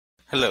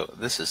Hello,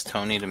 this is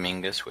Tony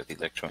Dominguez with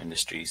Electro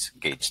Industries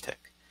Gauge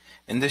Tech.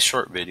 In this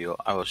short video,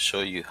 I will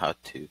show you how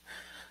to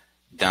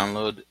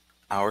download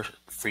our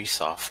free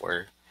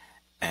software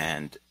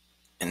and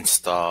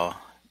install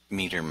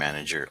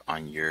MeterManager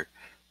on your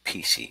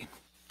PC.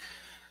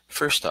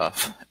 First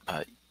off,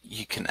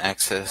 you can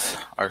access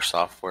our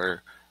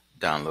software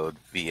download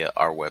via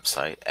our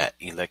website at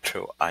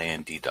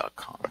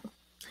electroind.com.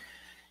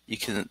 You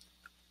can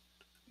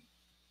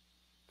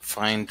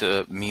find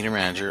the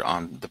MeterManager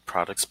on the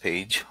products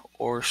page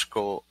or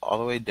scroll all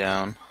the way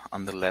down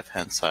on the left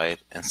hand side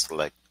and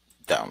select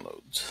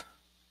downloads.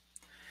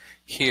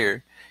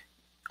 Here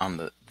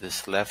on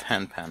this left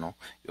hand panel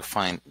you'll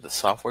find the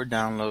software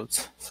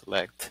downloads,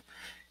 select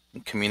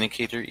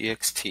Communicator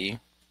EXT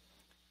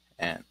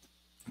and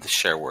the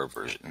shareware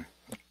version.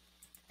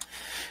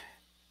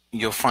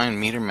 You'll find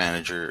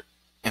MeterManager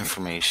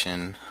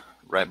information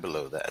right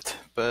below that,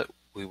 but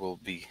we will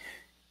be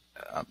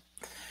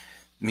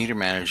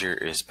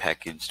MeterManager is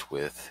packaged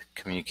with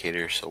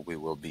Communicator, so we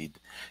will be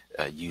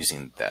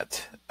using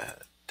that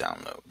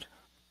download.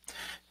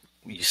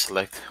 You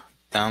select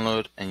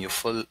download and you'll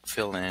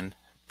fill in a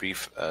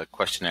brief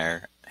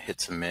questionnaire,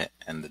 hit submit,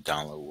 and the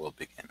download will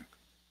begin.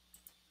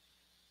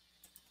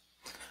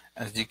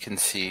 As you can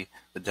see,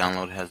 the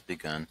download has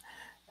begun,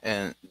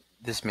 and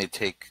this may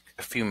take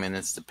a few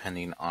minutes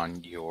depending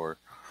on your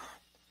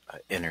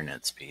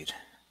internet speed.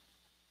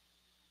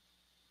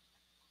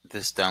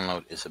 This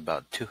download is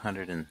about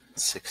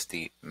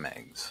 260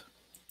 megs.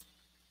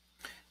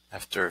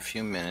 After a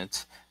few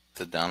minutes,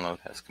 the download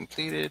has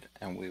completed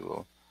and we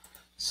will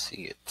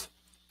see it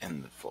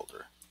in the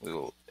folder. We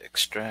will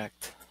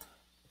extract.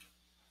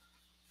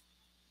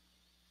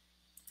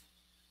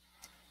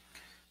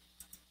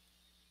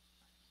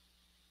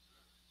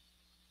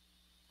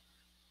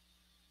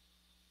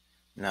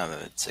 Now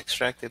that it's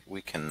extracted,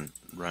 we can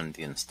run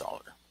the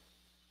installer.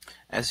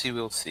 As you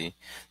will see,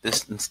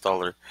 this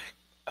installer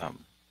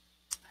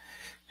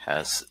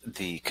has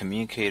the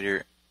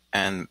Communicator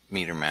and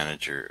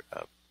MeterManager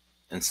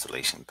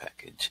installation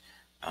package.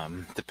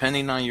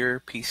 Depending on your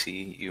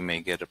PC, you may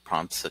get a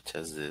prompt such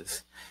as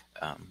this.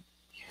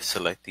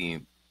 Select the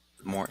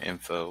more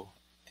info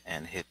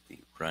and hit the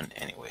run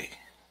anyway.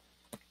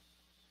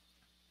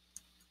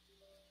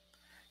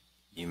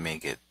 You may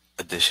get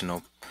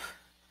additional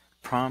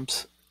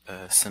prompts.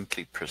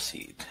 Simply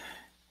proceed.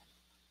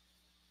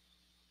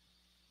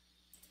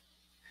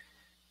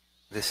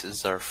 This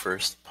is our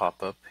first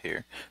pop-up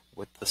here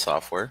with the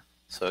software.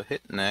 So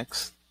hit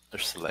next or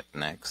select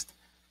next.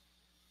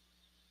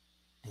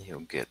 And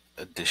you'll get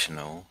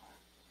additional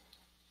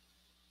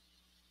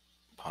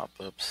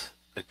pop-ups.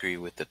 Agree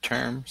with the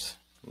terms,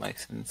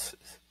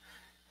 licenses.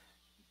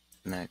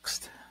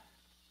 Next.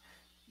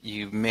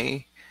 You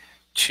may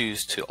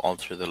choose to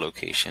alter the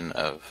location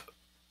of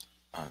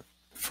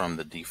from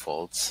the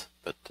defaults,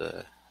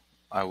 but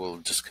I will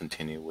just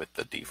continue with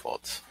the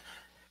defaults.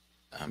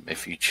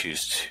 If you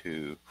choose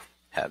to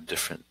have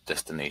different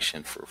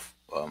destination for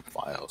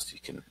files, you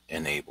can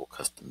enable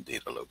custom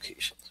data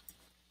locations.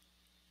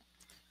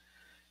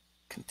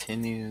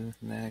 Continue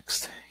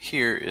next.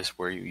 Here is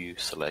where you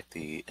select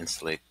the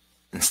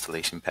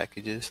installation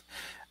packages.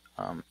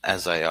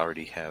 As I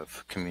already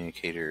have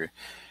Communicator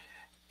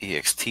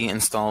EXT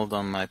installed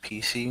on my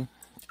PC,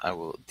 I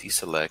will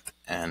deselect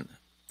and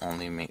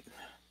only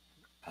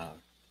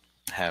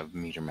have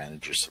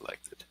MeterManager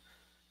selected.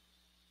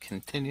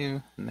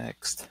 Continue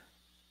next.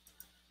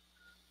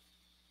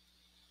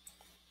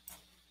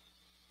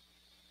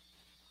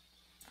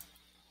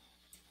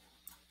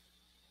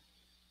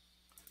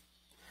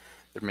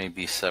 There may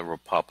be several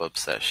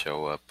pop-ups that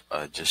show up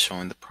just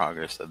showing the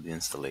progress of the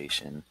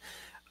installation.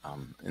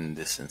 In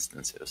this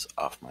instance, it was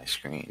off my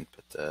screen,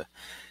 but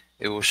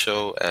it will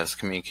show as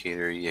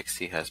Communicator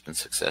EXT has been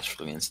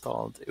successfully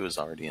installed. It was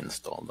already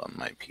installed on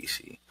my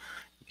PC.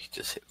 You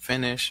just hit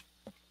finish.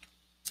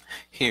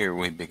 Here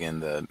we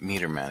begin the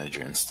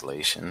MeterManager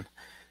installation.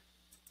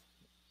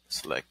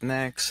 Select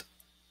next,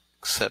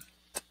 accept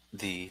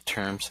the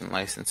terms and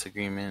license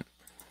agreement,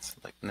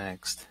 select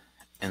next,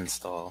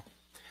 install.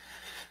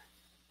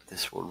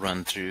 This will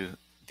run through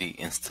the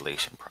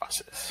installation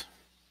process.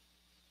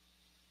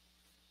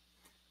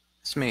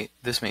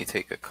 This may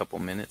take a couple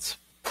minutes.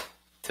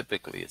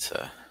 Typically it's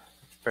a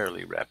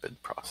fairly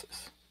rapid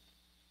process.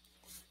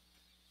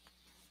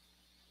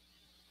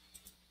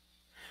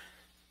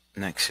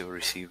 Next, you'll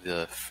receive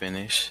the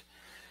finish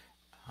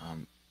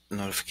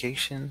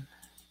notification.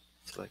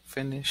 Select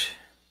finish,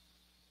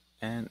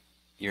 and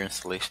your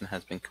installation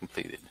has been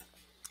completed.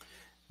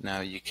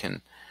 Now you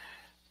can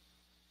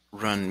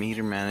run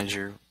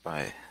MeterManager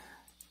by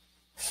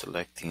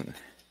selecting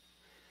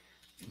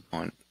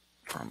one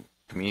from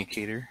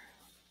Communicator.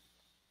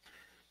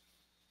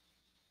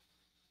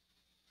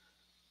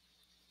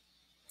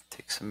 It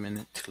takes a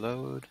minute to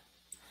load,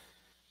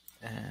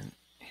 and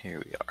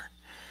here we are.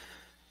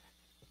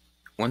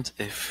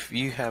 If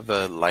you have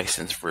a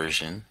licensed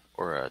version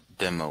or a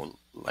demo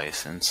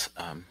license,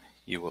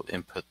 you will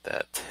input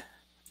that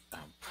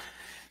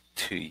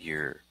to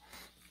your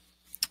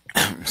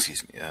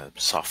excuse me, a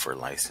software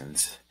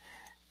license,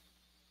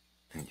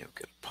 and you'll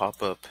get a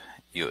pop-up.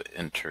 You'll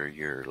enter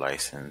your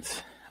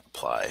license,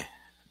 apply.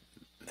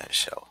 That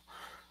shall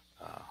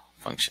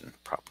function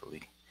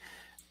properly.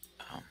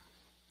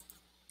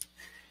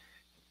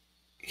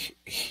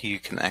 You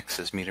can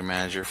access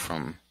MeterManager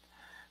from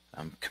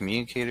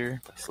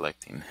Communicator by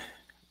selecting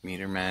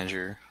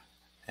MeterManager,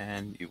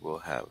 and you will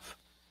have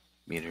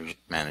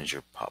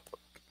MeterManager pop up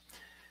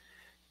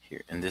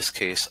here. In this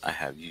case, I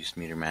have used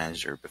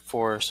MeterManager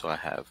before, so I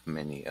have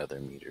many other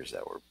meters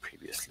that were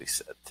previously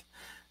set.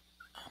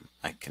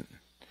 I can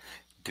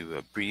do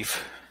a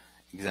brief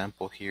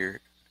example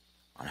here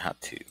on how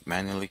to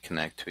manually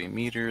connect to a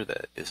meter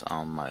that is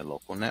on my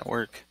local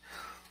network.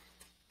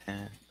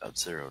 And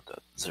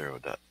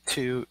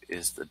 0.0.2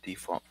 is the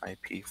default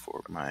IP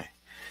for my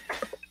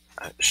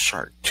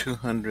Shark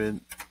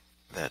 200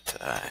 that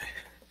I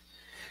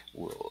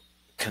will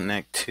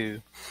connect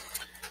to.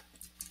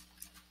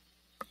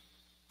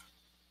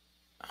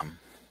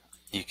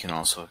 You can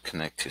also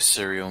connect to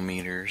serial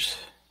meters,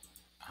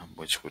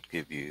 which would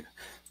give you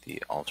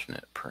the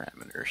alternate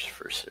parameters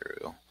for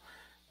serial,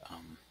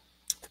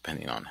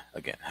 depending on,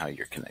 again, how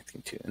you're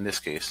connecting to. In this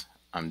case,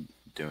 I'm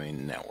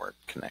doing network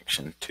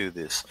connection to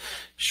this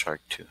Shark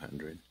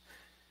 200.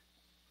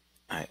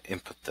 I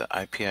input the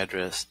IP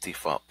address,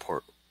 default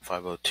port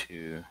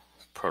 502,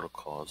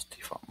 protocols,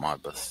 default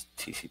Modbus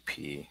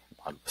TCP,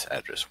 Modbus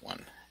address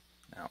 1.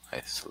 Now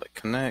I select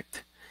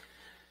connect.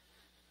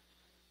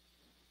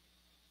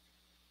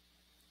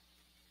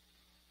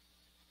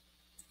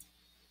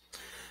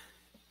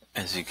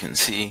 As you can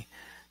see,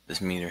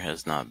 this meter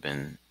has not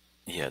been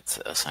yet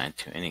assigned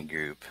to any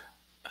group.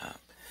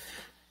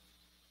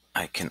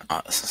 I can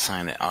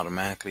assign it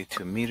automatically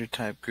to a meter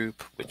type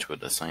group, which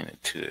would assign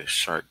it to a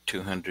Shark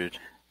 200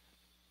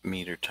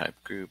 meter type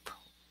group,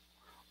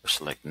 or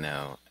select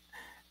no,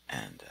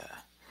 and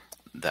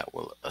that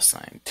will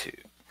assign to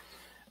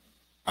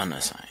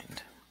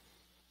unassigned.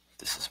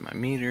 This is my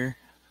meter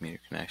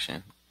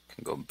connection. You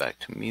can go back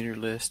to meter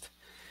list,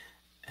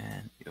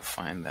 and you'll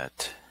find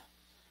that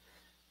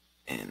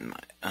in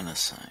my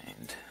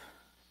unassigned,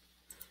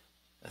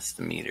 that's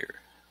the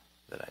meter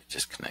that I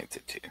just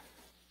connected to.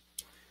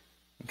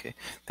 Okay,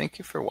 thank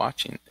you for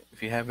watching.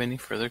 If you have any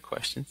further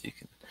questions, you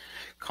can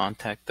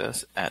contact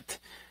us at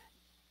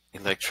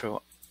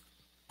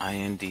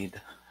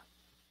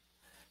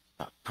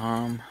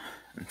electroind.com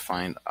and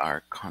find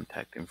our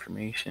contact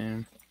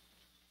information.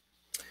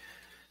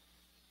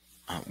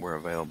 We're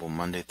available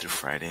Monday through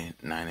Friday,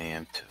 9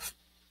 a.m. to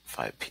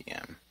 5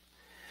 p.m.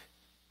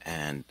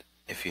 And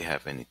if you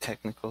have any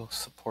technical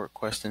support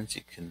questions,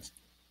 you can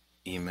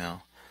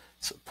email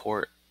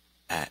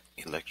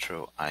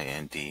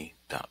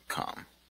support@electroind.com.